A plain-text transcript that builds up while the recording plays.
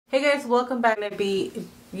Hey guys, welcome back. I'm going to be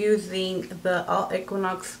using the All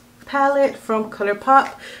Equinox palette from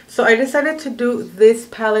Colourpop. So I decided to do this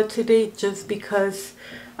palette today just because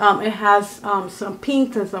it has some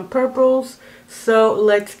pinks and some purples. So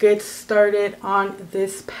let's get started on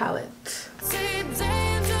this palette.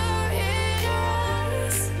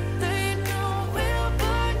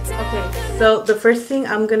 Okay, so the first thing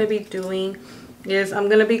I'm going to be doing is I'm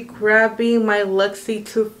going to be grabbing my Luxie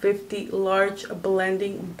 250 large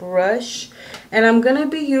blending brush, and I'm going to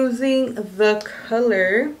be using the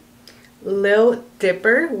color Lil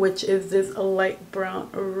Dipper, which is this light brown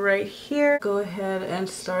right here. Go ahead and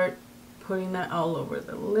start putting that all over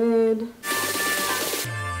the lid.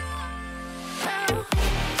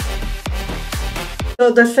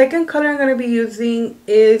 So the second color I'm going to be using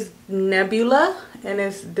is Nebula, and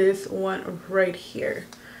it's this one right here.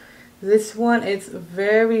 This one is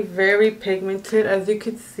very pigmented. As you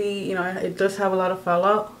can see, you know, it does have a lot of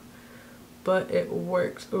fallout, but it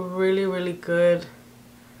works really good.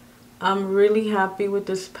 I'm really happy with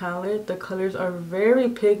this palette. The colors are very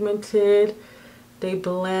pigmented. They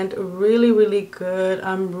blend really good.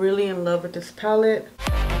 I'm really in love with this palette.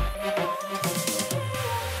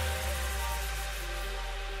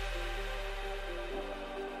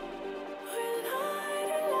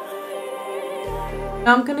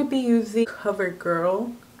 I'm going to be using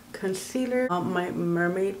CoverGirl concealer on my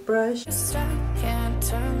mermaid brush.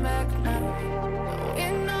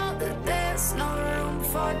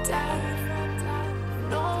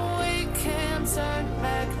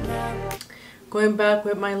 Going back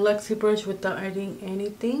with my Luxie brush without adding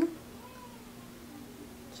anything.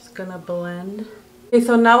 Just gonna blend. Okay,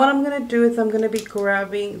 so now what I'm gonna do is I'm gonna be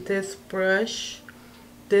grabbing this brush.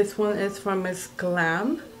 This one is from Miss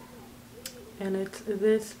Glam, and it's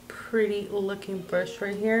this pretty looking brush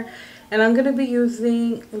right here, and I'm gonna be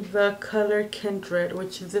using the color Kindred,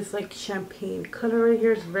 which is this like champagne color right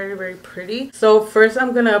here. It's very pretty. So first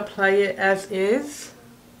I'm gonna apply it as is.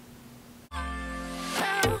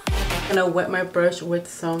 I'm gonna wet my brush with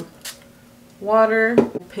some water,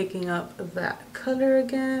 picking up that color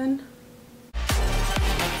again.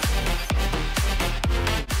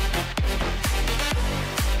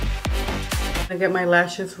 I get my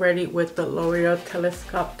lashes ready with the L'Oreal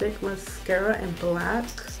Telescopic mascara in black.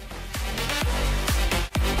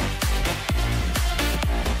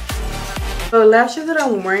 The lashes that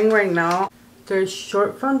I'm wearing right now, they're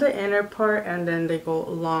short from the inner part and then they go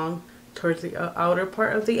long towards the outer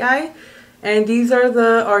part of the eye. And these are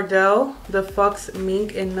the Ardell, the Fox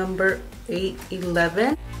Mink in number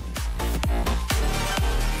 811.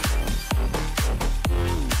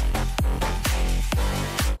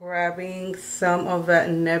 Grabbing some of that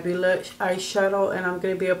Nebula eyeshadow, and I'm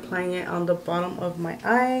going to be applying it on the bottom of my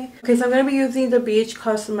eye. Okay, so I'm going to be using the BH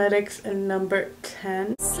Cosmetics in number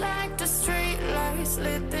 10. It's like the street lights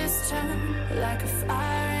lit this town, like a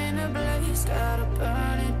fire in a blaze, gotta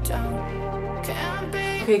burn it down. Can't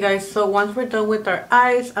be. Okay guys, so once we're done with our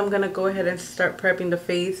eyes, I'm going to go ahead and start prepping the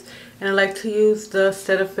face. And I like to use the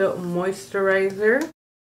Cetaphil moisturizer.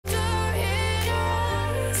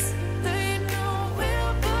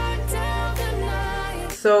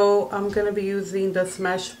 So I'm going to be using the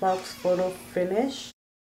Smashbox Photo Finish.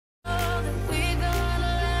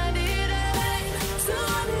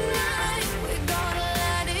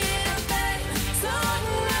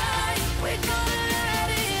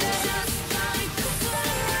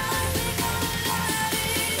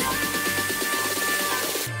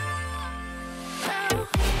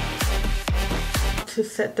 To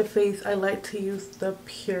set the face, I like to use the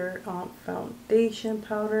Pure foundation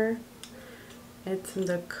powder. It's in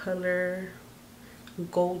the color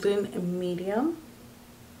Golden Medium.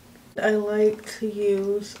 I like to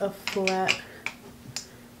use a flat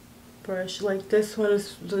brush like this one.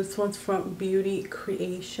 This one's from Beauty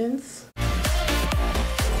Creations.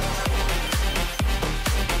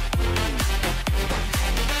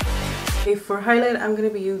 Okay, for highlight, I'm going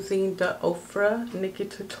to be using the Ofra Nikki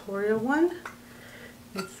Tutorial one.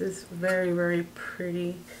 It's this very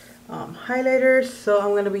pretty highlighter. So I'm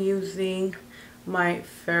going to be using my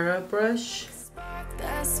Farrah brush.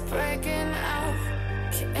 That's breaking out.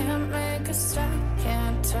 Can't make a stop,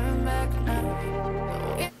 can't turn back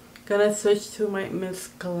now. Gonna switch to my Miss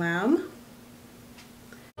Glam.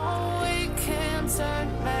 We can't turn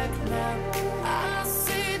back now. I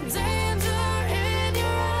see danger in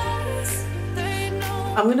your eyes. They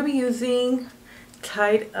know. I'm gonna be using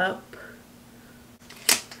TiedUp,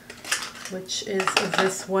 which is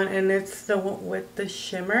this one, and it's the one with the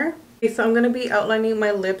shimmer. Okay, so I'm going to be outlining my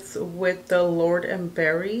lips with the Lord and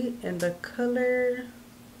Berry in the color,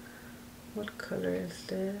 what color is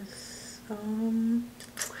this?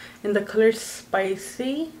 and the color is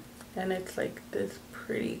Spicy, and it's like this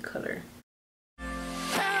pretty color.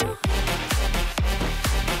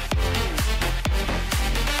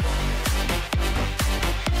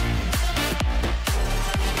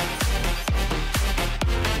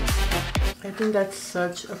 I think that's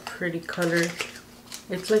such a pretty color.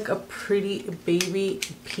 It's like a pretty baby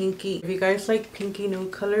pinky. If you guys like pinky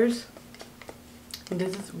nude colors,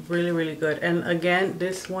 this is really good. And again,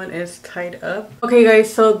 this one is tied up. Okay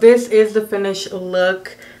guys, so this is the finished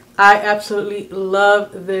look. I absolutely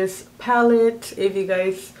love this palette. If you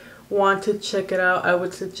guys want to check it out, I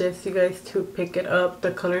would suggest you guys to pick it up.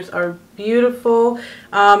 The colors are beautiful,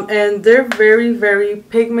 and they're very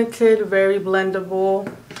pigmented, very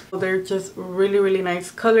blendable. They're just really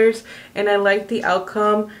nice colors, and I like the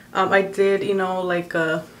outcome. I did, you know, like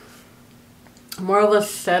a more of a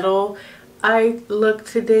settle eye look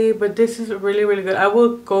today, but this is really good. I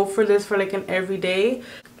will go for this for like an everyday.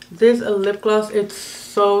 This lip gloss, it's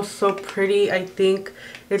so pretty. I think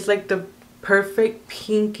it's like the perfect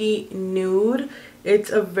pinky nude. It's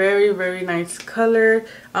a very nice color.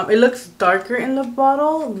 It looks darker in the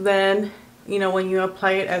bottle than, you know, when you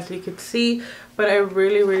apply it, as you could see, but I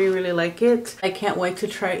really like it. I can't wait to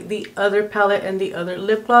try the other palette and the other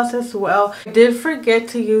lip gloss as well. I did forget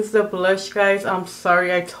to use the blush, guys. I'm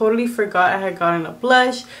sorry, I totally forgot I had gotten a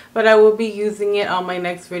blush, but I will be using it on my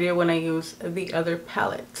next video when I use the other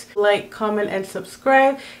palette. Like, comment, and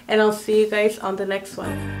subscribe, and I'll see you guys on the next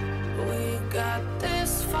one. We got this.